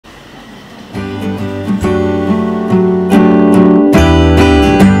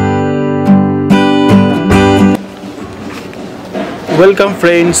Welcome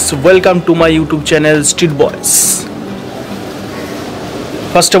friends, welcome to my YouTube channel Street Boys.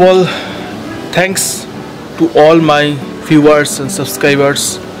 First of all, thanks to all my viewers and subscribers.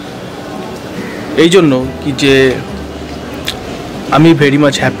 এই জন্য কি যে আমি very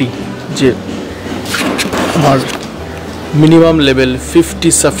much happy যে আমার minimum level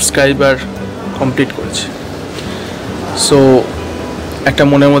 50 subscriber complete করেছে। So একটা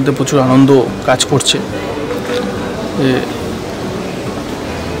মনের মধ্যে প্রচুর আনন্দ কাজ করছে যে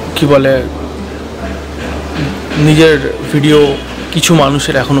কি বলে নিজের ভিডিও কিছু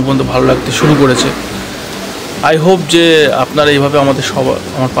মানুষের এখনো পর্যন্ত ভালো লাগতে শুরু করেছে। আই হোপ যে আপনারা এইভাবে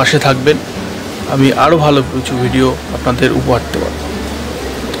আমার পাশে থাকবেন, আমি আরও ভালো কিছু ভিডিও আপনাদের উপহার দিতে পারব।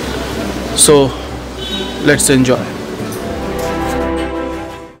 So let's enjoy.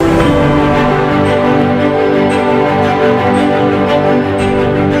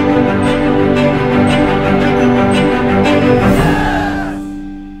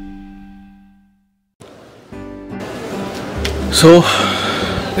 So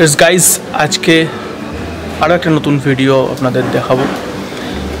it's guys, আজকে আরও একটা নতুন ভিডিও আপনাদের দেখাবো,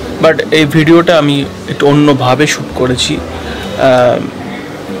 বাট এই ভিডিওটা আমি একটু অন্যভাবে শ্যুট করেছি।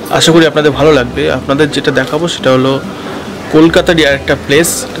 আশা করি আপনাদের ভালো লাগবে। আপনাদের যেটা দেখাবো সেটা হলো কলকাতারই আরেকটা প্লেস,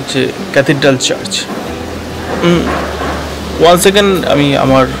 হচ্ছে ক্যাথিড্রাল চার্চ। ওয়ান সেকেন্ড আমি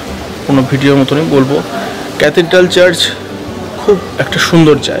আমার কোনো ভিডিওর মতনই বলবো, ক্যাথিড্রাল চার্চ খুব একটা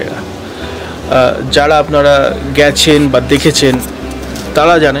সুন্দর জায়গা। যারা আপনারা গেছেন বা দেখেছেন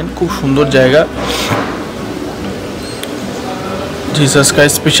তারা জানেন খুব সুন্দর জায়গা। জিসাস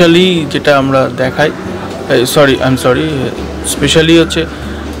ক্রাইস্ট স্পেশালি যেটা আমরা দেখাই, স্পেশালি হচ্ছে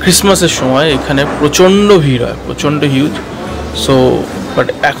ক্রিসমাসের সময় এখানে প্রচণ্ড ভিড় হয়, প্রচণ্ড হিউজ। সো বাট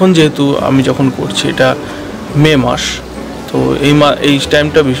এখন যেহেতু আমি যখন করছি এটা মে মাস, তো এই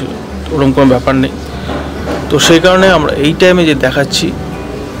টাইমটা বেশি ওরকম কোনো ব্যাপার নেই। তো সেই কারণে আমরা এই টাইমে যে দেখাচ্ছি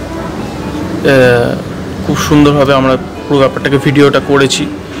খুব সুন্দরভাবে আমরা পুরো ব্যাপারটাকে ভিডিওটা করেছি।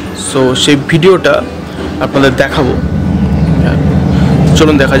 সো সেই ভিডিওটা আপনাদের দেখাবো।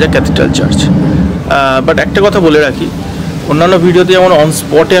 চলুন দেখা যাক ক্যাথিড্রাল চার্চ। বাট একটা কথা বলে রাখি, অন্যান্য ভিডিওতে যেমন অন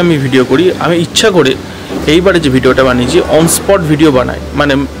স্পটে আমি ভিডিও করি, আমি ইচ্ছা করে এইবারে যে ভিডিওটা বানিয়েছি অন স্পট ভিডিও বানাই।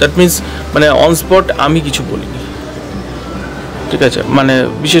 মানে দ্যাট মিনস মানে অন স্পট আমি কিছু বলিনি, ঠিক আছে? মানে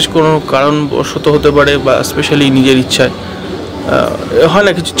বিশেষ কোনো কারণবশত হতে পারে বা স্পেশালি নিজের ইচ্ছায় হয়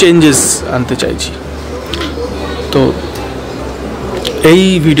না, কিছু চেঞ্জেস আনতে চাইছি। তো এই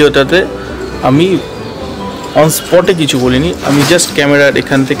ভিডিওটাতে আমি অন স্পটে কিছু বলিনি, আমি জাস্ট ক্যামেরার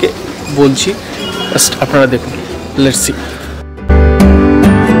এখান থেকে বলছি, জাস্ট আপনারা দেখুন। Let's see.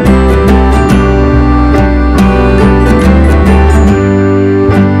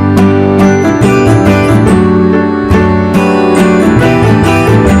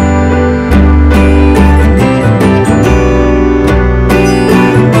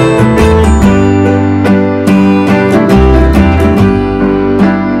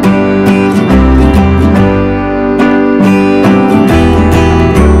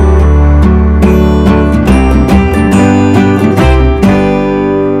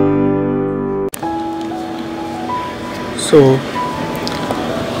 সো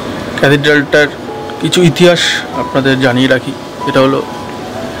ক্যাথিড্রালটার কিছু ইতিহাস আপনাদের জানিয়ে রাখি। এটা হলো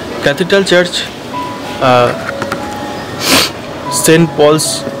cathedral church Saint Paul's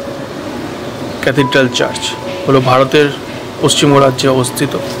cathedral church হলো ভারতের পশ্চিমবঙ্গ রাজ্যে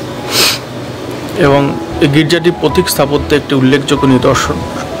অবস্থিত, এবং এই গির্জাটি প্রতীক স্থাপত্যে একটি উল্লেখযোগ্য নিদর্শন।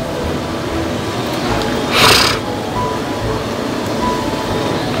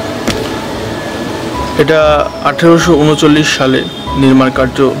 এটা 1839 সালে নির্মাণ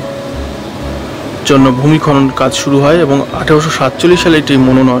কার্য জন্য ভূমি খনন কাজ শুরু হয় এবং 1847 সালে এটি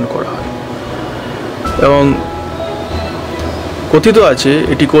মনোনয়ন করা হয়। এবং কথিত আছে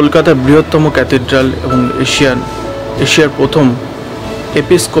এটি কলকাতার বৃহত্তম ক্যাথিড্রাল এবং এশিয়ার প্রথম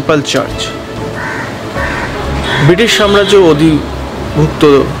এপিস্কোপাল চার্চ। ব্রিটিশ সাম্রাজ্য অধিভুক্ত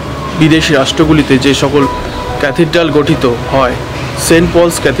বিদেশি রাষ্ট্রগুলিতে যে সকল ক্যাথিড্রাল গঠিত হয়, সেন্ট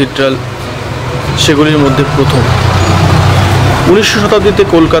পলস ক্যাথিড্রাল সেগুলির মধ্যে প্রথম। 19 শতাব্দীতে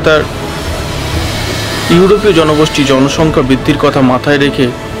কলকাতার ইউরোপীয় জনগোষ্ঠী জনসংখ্যা বৃদ্ধির কথা মাথায় রেখে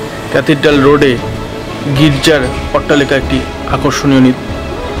ক্যাথিড্রাল রোডে গির্জার অট্টালিকা একটি আকর্ষণীয়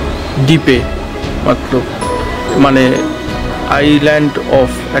দ্বীপে মাত্র মানে আইল্যান্ড অফ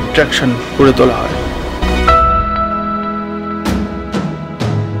অ্যাট্রাকশন করে তোলা হয়।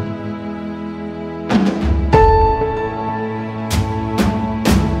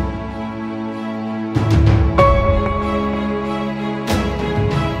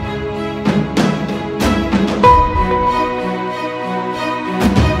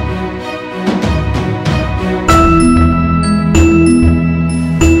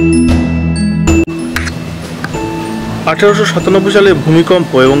 1897 সালে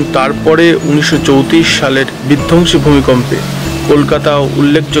ভূমিকম্প এবং তারপরে 1934 সালের বিধ্বংসী ভূমিকম্পে কলকাতা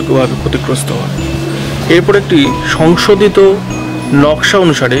উল্লেখযোগ্যভাবে ক্ষতিগ্রস্ত হয়। এরপর একটি সংশোধিত নকশা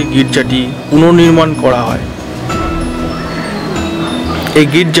অনুসারে গির্জাটি পুনর্নির্মাণ করা হয়। এই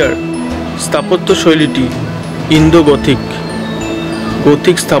গির্জার স্থাপত্যশৈলীটি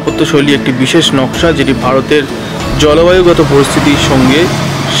ইন্দো-গথিক স্থাপত্যশৈলী একটি বিশেষ নকশা, যেটি ভারতের জলবায়ুগত পরিস্থিতির সঙ্গে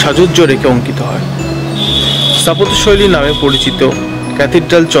সাযুজ্য রেখে অঙ্কিত হয়। স্থাপত্যশৈলী নামে পরিচিত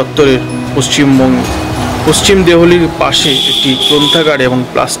ক্যাথিড্রাল চত্বরের পশ্চিম দেহলির পাশে একটি গ্রন্থাগার এবং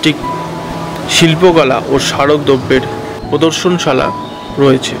প্লাস্টিক শিল্পকলা ও স্মারক দ্রব্যের প্রদর্শনশালা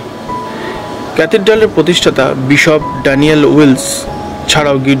রয়েছে। ক্যাথিড্রালের প্রতিষ্ঠাতা বিশপ ড্যানিয়েল উইলস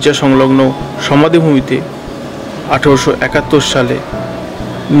ছাড়াও গির্জা সংলগ্ন সমাধিভূমিতে 1871 সালে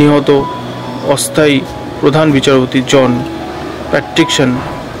নিহত অস্থায়ী প্রধান বিচারপতি জন প্যাট্রিকসন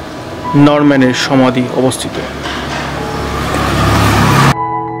নরম্যানের সমাধি অবস্থিত।